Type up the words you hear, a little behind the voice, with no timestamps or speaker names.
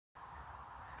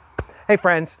Hey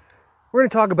friends, we're going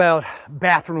to talk about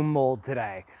bathroom mold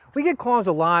today. We get calls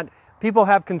a lot. People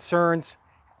have concerns.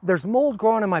 There's mold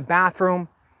growing in my bathroom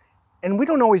and we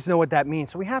don't always know what that means.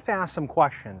 So we have to ask some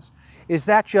questions. Is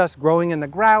that just growing in the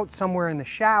grout somewhere in the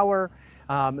shower?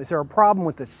 Is there a problem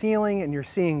with the ceiling and you're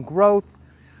seeing growth?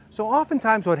 So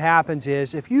oftentimes what happens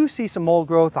is if you see some mold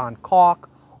growth on caulk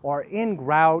or in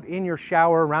grout in your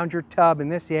shower, around your tub in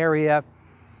this area,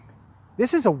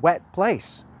 this is a wet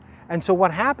place. And so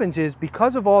what happens is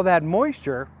because of all that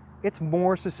moisture, it's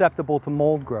more susceptible to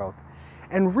mold growth.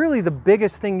 And really the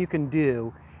biggest thing you can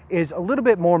do is a little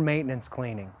bit more maintenance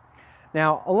cleaning.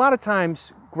 Now, a lot of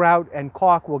times grout and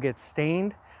caulk will get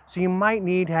stained, so you might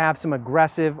need to have some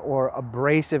aggressive or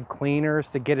abrasive cleaners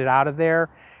to get it out of there.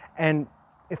 And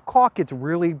if caulk gets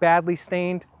really badly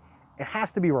stained, it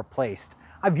has to be replaced.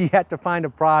 I've yet to find a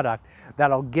product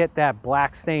that'll get that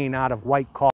black stain out of white caulk.